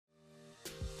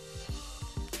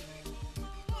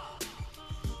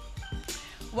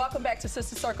Welcome back to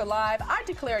Sister Circle Live. I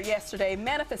declared yesterday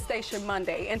Manifestation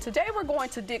Monday, and today we're going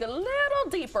to dig a little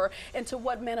deeper into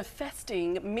what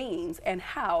manifesting means and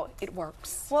how it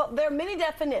works. Well, there are many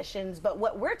definitions, but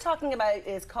what we're talking about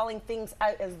is calling things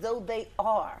out as though they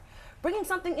are. Bringing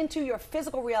something into your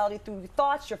physical reality through your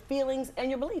thoughts, your feelings, and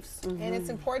your beliefs. And it's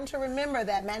important to remember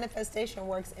that manifestation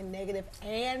works in negative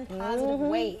and positive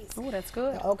ways. Oh, that's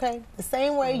good. Okay? The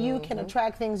same way you can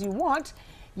attract things you want,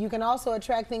 you can also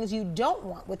attract things you don't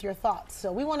want with your thoughts.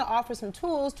 So we want to offer some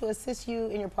tools to assist you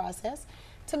in your process.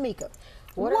 Tamika,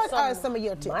 what are some of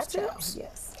your tips? My tips?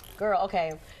 Yes. Girl,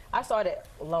 okay. I started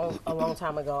a long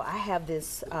time ago. I have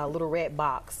this little red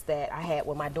box that I had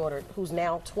with my daughter, who's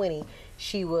now 20.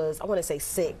 She was, I want to say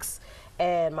 6,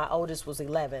 and my oldest was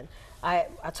 11. I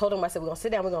told them, I said, we're going to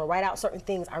sit down, we're going to write out certain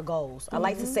things, our goals. I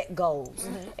like to set goals.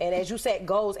 And as you set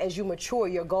goals, as you mature,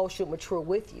 your goals should mature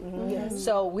with you.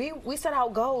 So we set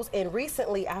out goals, and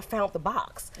recently I found the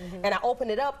box. And I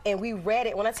opened it up, and we read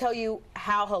it. When I tell you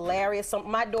how hilarious,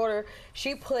 my daughter,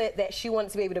 she put that she wanted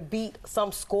to be able to beat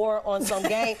some score on some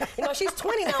game. You know, she's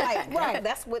 20 now, like, right,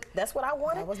 that's what I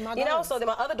wanted. That was my goals. You know, so then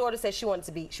my other daughter said she wanted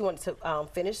to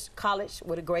finish college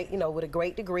with a great, with a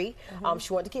great degree.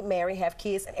 She wanted to get married, have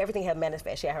kids, and everything had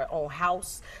manifest. She had her own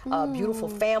house, beautiful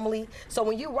family. So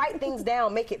when you write things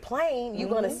down, make it plain, you're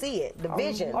gonna see it, the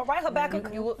vision. Or write her back.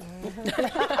 You will. Write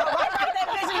that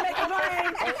vision, make it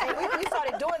plain. And we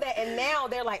started doing that, and now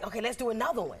they're like, okay, let's do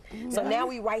another one. So now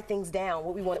we write things down,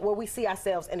 what we want, where we see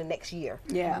ourselves in the next year.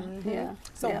 Yeah,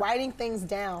 So writing things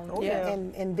down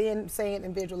and then saying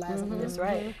and visualizing. That's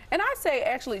right. And I say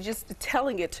actually just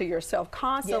telling it to yourself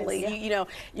constantly. You know,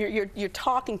 you're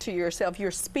talking to yourself,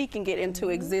 you're speaking it into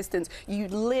existence. You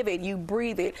live it, you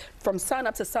breathe it. From sun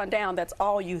up to sundown, that's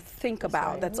all you think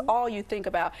about. That's all you think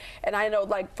about. And I know,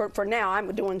 like, for now,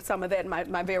 I'm doing some of that in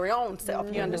my very own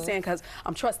self. You understand? Because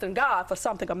I'm trusting God for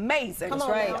something amazing. Come on,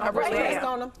 right? I really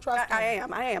am. Trust I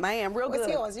am real good.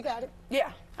 What's yours? You got it. Yeah,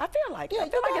 I feel like Yeah, I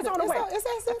feel like it's on the way.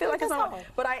 I feel like it's on the way. all.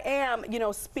 But I am,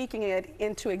 speaking it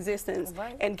into existence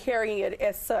and carrying it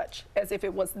as such, as if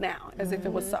it was now, as if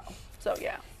it was so. So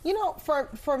yeah. You know,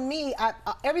 for me,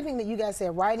 everything that you guys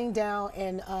said, writing down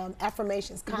and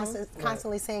affirmations,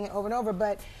 constantly saying it over and over.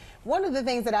 But one of the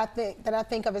things that I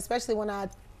think of, especially when I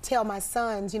tell my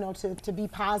sons, to be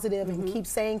positive and keep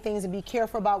saying things and be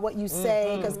careful about what you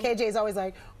say, because KJ is always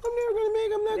like,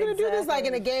 I'm not gonna do this. Like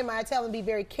in a game, I tell him be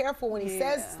very careful when he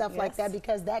says stuff like that,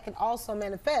 because that can also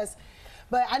manifest.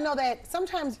 But I know that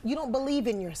sometimes you don't believe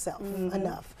in yourself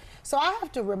enough. So I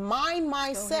have to remind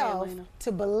myself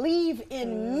to believe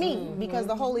in me, because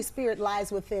the Holy Spirit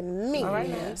lies within me.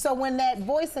 So when that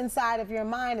voice inside of your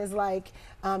mind is like,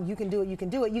 you can do it,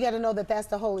 you got to know that that's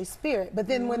the Holy Spirit. But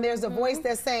then when there's a voice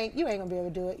that's saying, you ain't gonna be able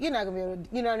to do it, you're not gonna be able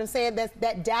to, you know what I'm saying?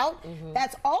 That doubt,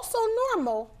 that's also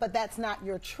normal, but that's not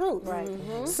your truth.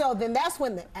 So then that's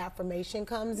when the affirmation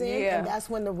comes in, and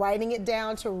that's when the writing it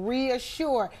down to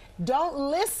reassure. Don't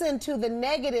listen to the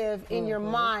negative in your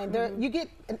mind. You get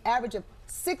an average of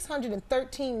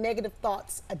 613 negative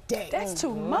thoughts a day. That's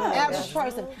too much. Average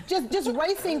person just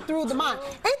racing through the mind.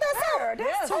 Ain't that so?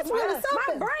 That's really My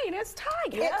something. brain is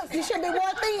tired. You should be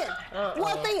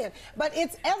wore thin. But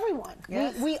it's everyone.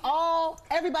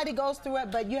 Everybody goes through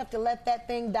it, but you have to let that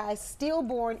thing die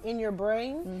stillborn in your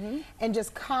brain and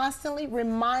just constantly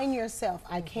remind yourself,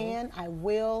 I can, I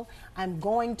will, I'm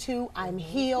going to, I'm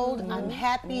healed, I'm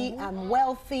happy, I'm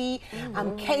wealthy,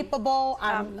 I'm capable,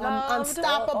 I'm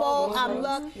unstoppable, I'm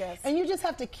loved. And you just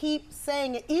have to keep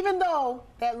saying it, even though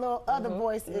that little other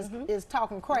voice is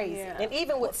talking crazy. And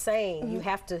even with saying, you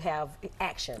have to have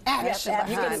action. Action.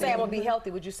 You can say, I'm going to be healthy,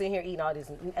 but you sit here eating all these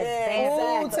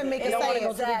To make you it don't want say to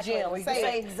go to the gym. Or you can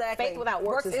say, faith without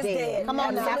works is dead. Come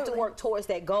on, you have to work towards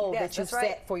that goal that you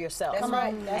set for yourself. Come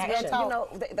on, that's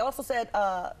You they also said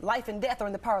life and death are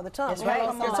in the power of the tongue. That's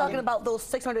right. They're talking about those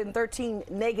 613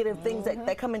 negative things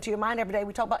that come into your mind every day.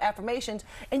 We talk about affirmations,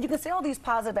 and you can say all these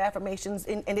positive affirmations,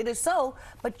 and it is so,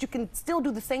 but you can still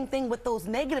do the same thing with those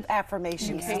negative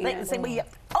affirmations. The same way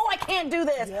oh, I can't do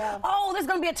this. Oh, this is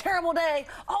going to be a terrible day.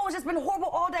 Oh, it's just been horrible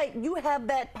all day. You have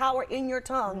that power in your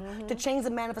tongue to change the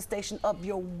manifestation of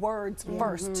your words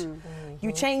first.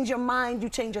 You change your mind, you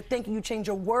change your thinking, you change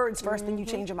your words first, then you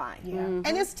change your mind.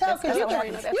 And it's tough, because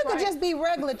you could just be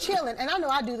regular chilling, and I know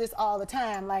I do this all the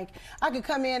time. Like, I could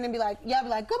come in and be like, y'all be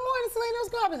like, good morning, Selena, let's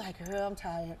go. I'll be like, girl, I'm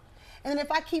tired. And then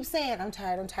if I keep saying, I'm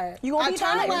tired, you gonna I be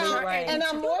turn tired. around and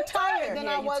I'm more tired than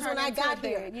I was when I got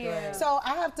here. So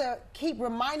I have to keep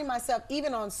reminding myself,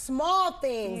 even on small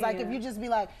things, like if you just be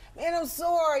like, man, I'm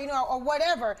sore, or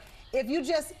whatever. If you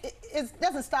just, it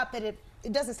doesn't stop that it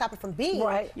it doesn't stop it from being.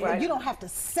 Right. You don't have to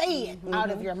say it out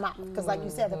of your mouth, because like you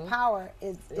said, the power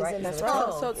is in the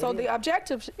tongue. So the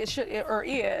objective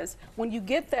is when you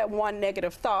get that one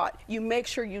negative thought, you make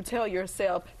sure you tell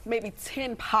yourself maybe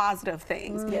 10 positive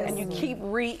things, and you keep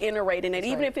reiterating it.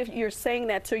 Even if you're saying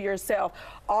that to yourself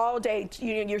all day,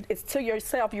 it's to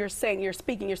yourself. You're saying, you're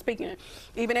speaking.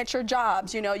 Even at your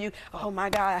jobs, oh my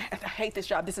God, I hate this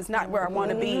job. This is not where I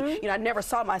want to be. I never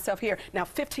saw myself here. Now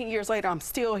 15 years later, I'm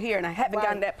still here, and I haven't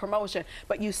gotten that promotion.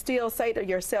 But you still say to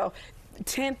yourself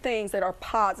 10 things that are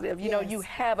positive. You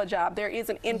have a job. There is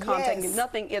an income taking.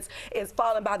 Nothing is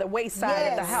falling by the wayside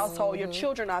of the household. Your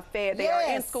children are fed. They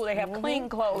are in school. They have clean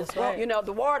clothes.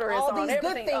 The water is all on. these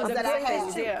Everything. good things that I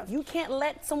have. You can't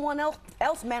let someone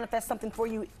else manifest something for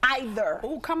you either.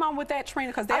 Oh, come on with that, Trina,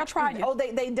 because they'll try you. Oh,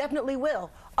 they definitely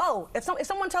will. Oh, if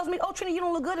someone tells me, oh, Trina, you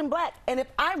don't look good in black, and if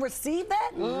I receive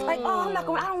that, like, oh,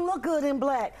 I don't look good in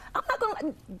black. I'm not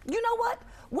gonna. You know what?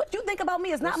 What you think about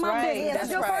me is not my business.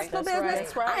 It's your personal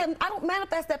business. I don't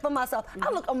manifest that for myself.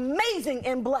 I look amazing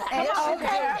in black.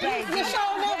 Okay. You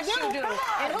sure look good.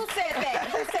 And who said that?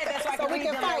 Who said that? So we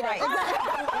can fight right.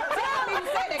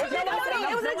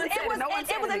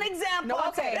 It was an example.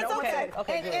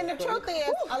 Okay. And the truth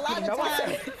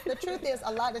is,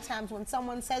 a lot of times when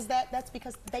someone says that, that's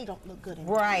because they don't look good in it.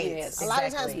 Right. Yes, a lot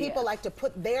of times people like to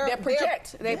put They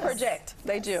project.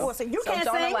 They do. Well, so you can't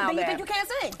sing, then you think you can't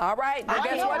sing. All right. Well,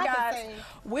 guess what, guys?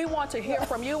 We want to hear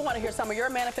from you. We want to hear some of your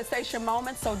manifestation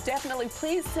moments. So definitely,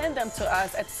 please send them to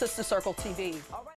us at Sister Circle TV. All right.